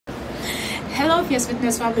Hello Fierce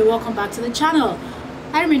Fitness family, welcome back to the channel.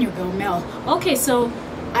 I remain your girl Mel. Okay, so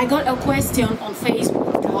I got a question on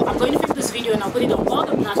Facebook. Now, I'm going to fix this video and I'll put it on all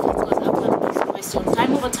the platforms because I've got this question.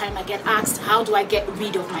 Time over time I get asked, how do I get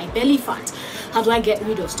rid of my belly fat? How do I get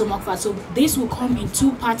rid of stomach fat? So this will come in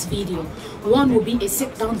two-part video. One will be a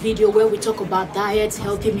sit-down video where we talk about diets,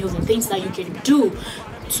 healthy meals and things that you can do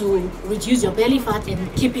to reduce your belly fat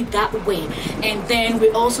and keep it that way. And then we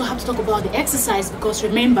also have to talk about the exercise, because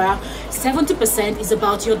remember, 70% is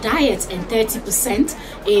about your diet and 30%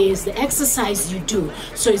 is the exercise you do.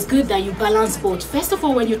 So it's good that you balance both. First of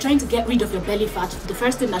all, when you're trying to get rid of your belly fat, the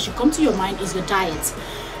first thing that should come to your mind is your diet.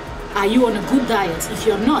 Are you on a good diet? If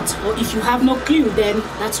you're not, or if you have no clue, then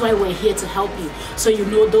that's why we're here to help you. So you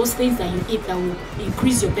know those things that you eat that will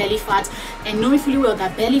increase your belly fat, and knowing fully well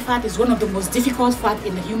that belly fat is one of the most difficult fat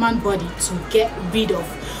in the human body to get rid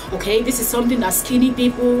of. Okay, this is something that skinny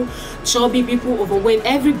people, chubby people, overweight,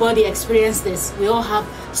 everybody experience this. We all have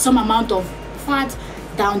some amount of fat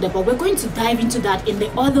down there, but we're going to dive into that in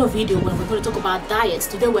the other video when we're going to talk about diets.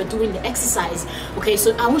 Today we're doing the exercise. Okay,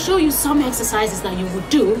 so I will show you some exercises that you would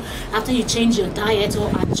do after you change your diet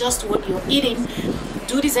or adjust what you're eating.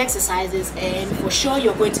 Do these exercises and for sure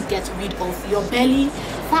you're going to get rid of your belly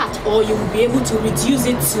fat, or you will be able to reduce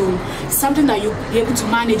it to something that you'll be able to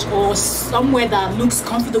manage, or somewhere that looks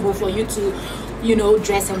comfortable for you to, you know,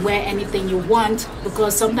 dress and wear anything you want,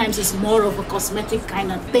 because sometimes it's more of a cosmetic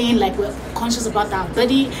kind of thing, like we're conscious about our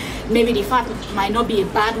body. Maybe the fat might not be a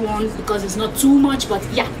bad one because it's not too much, but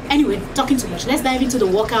yeah, anyway, talking too much. Let's dive into the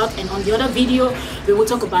workout, and on the other video we will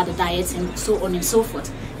talk about the diets and so on and so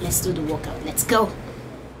forth. Let's do the workout. Let's go.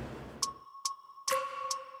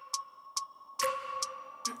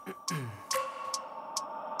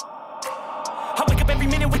 I wake up every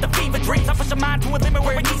minute with the fever dreams. I push my mind to a limit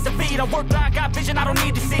where it needs to be. I work blind, got vision I don't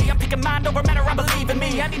need to see. I'm picking mind over matter, I believe in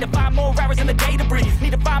me. I need to find more hours in the day to breathe.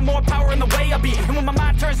 Need to find more power in the way I be. And when my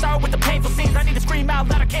mind turns sour with the painful scenes, I need to scream out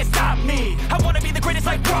loud, I can't stop me. I wanna be the greatest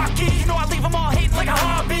like Rocky. You know I leave them all hating like a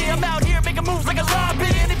hobby. I'm out here making moves like a lobby.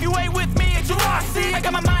 And if you ain't with me, it's your loss, see. I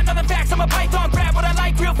got my mind on the facts, I'm a python. Grab what I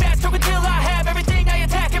like real fast, choke until I have everything I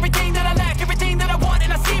attack. Everything that I lack, everything that I want,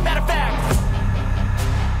 and I see, matter of fact.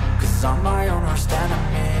 I'm my own worst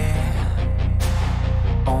enemy.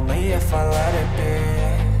 Only if I let it be.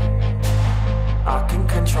 I can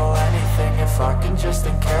control anything if I can just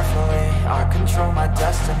think carefully. I control my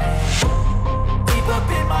destiny. Deep up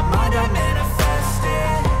in my mind I manifest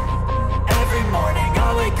it. Every morning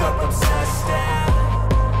I wake up obsessed, and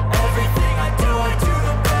everything I do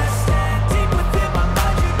the best. And deep within my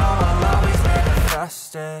mind, you know I'll always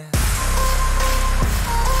manifest it.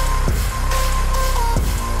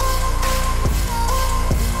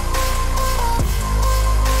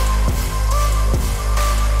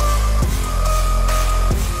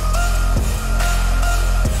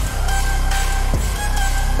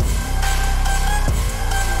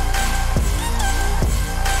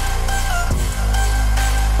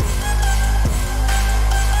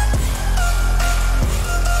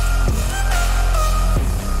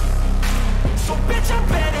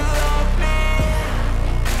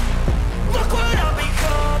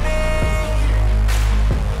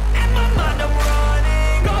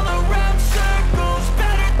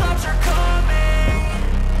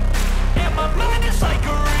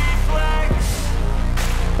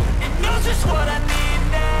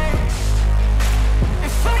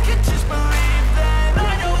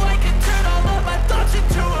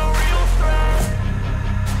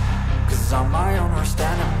 I'm my own worst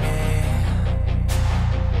enemy.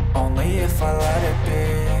 Only if I let it be.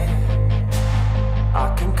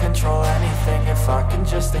 I can control anything if I can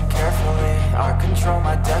just think carefully. I control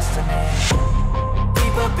my destiny.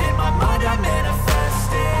 Deep up in my mind I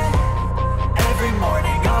manifest it. Every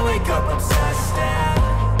morning I wake up obsessed, and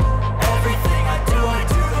everything I do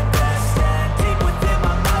the best. And deep within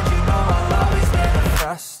my mind, you know I'll always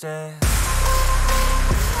manifest it.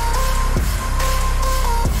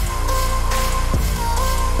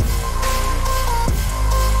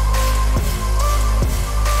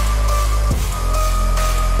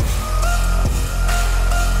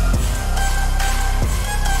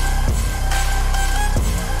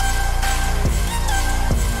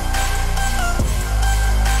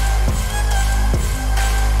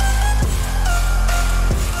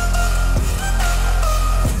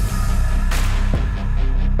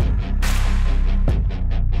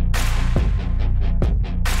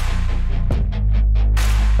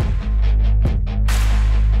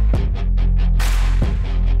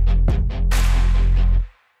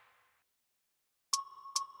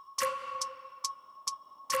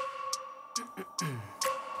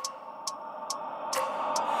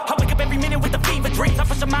 every minute with the fever dreams. I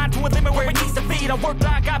push a mind to a limit where it needs to be. I work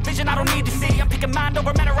blind, got vision I don't need to see. I'm picking mind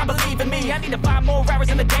over matter, I believe in me. I need to find more hours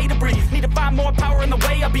in the day to breathe. Need to find more power in the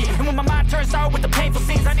way I be. And when my mind turns sour with the painful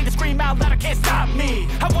scenes, I need to scream out loud, I can't stop me.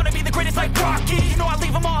 I wanna be the greatest like Rocky. You know I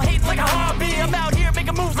leave them all hating like a hobby. I'm out here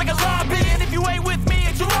making moves like a lobby. And if you ain't with me,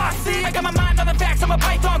 it's you lost. See, I got my mind on the facts, I'm a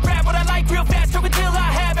python. Grab what I like real fast, choke until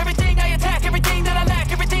I have everything I attack, everything that I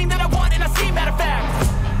lack, everything that I want, and I see, matter of fact.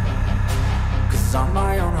 Cause I'm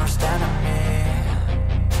my own worst enemy.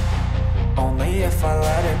 Only if I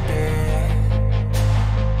let it be.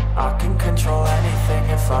 I can control anything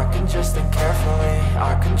if I can just think carefully.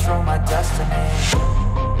 I control my destiny.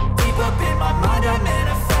 Deep up in my mind I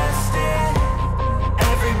manifest it.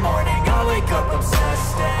 Every morning I wake up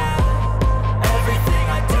obsessed, and everything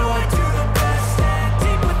I do the best. And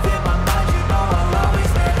deep within my mind, you know I'll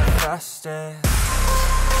always manifest it.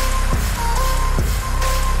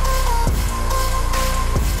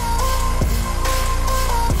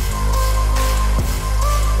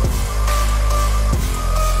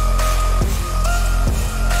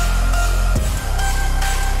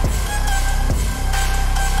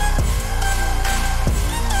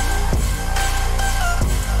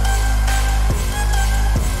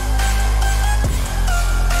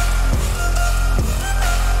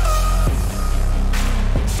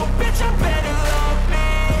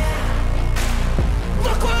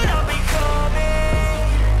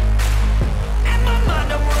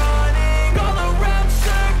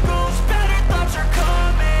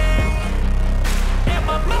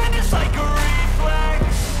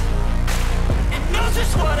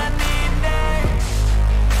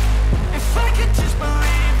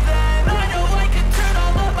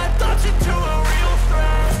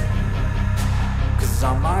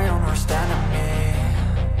 I'm my own worst enemy.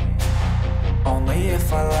 Only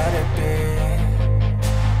if I let it be.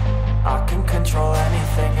 I can control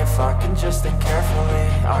anything if I can just think carefully.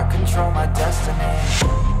 I control my destiny.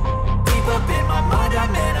 Deep up in my mind I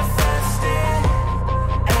manifest it.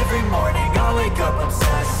 Every morning I wake up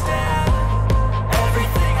obsessed, and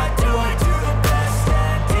everything I do the best.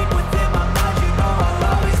 And deep within my mind, you know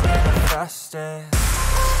I'll always manifest it.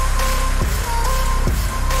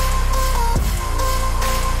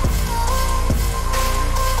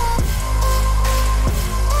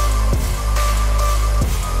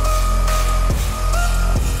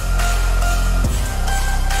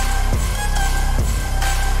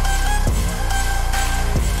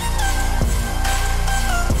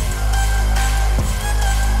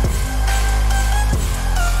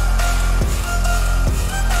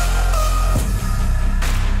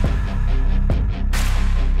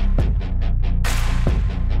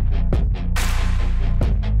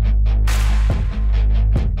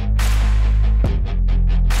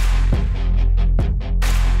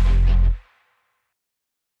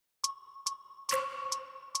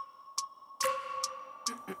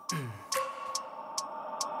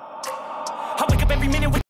 I wake up every minute with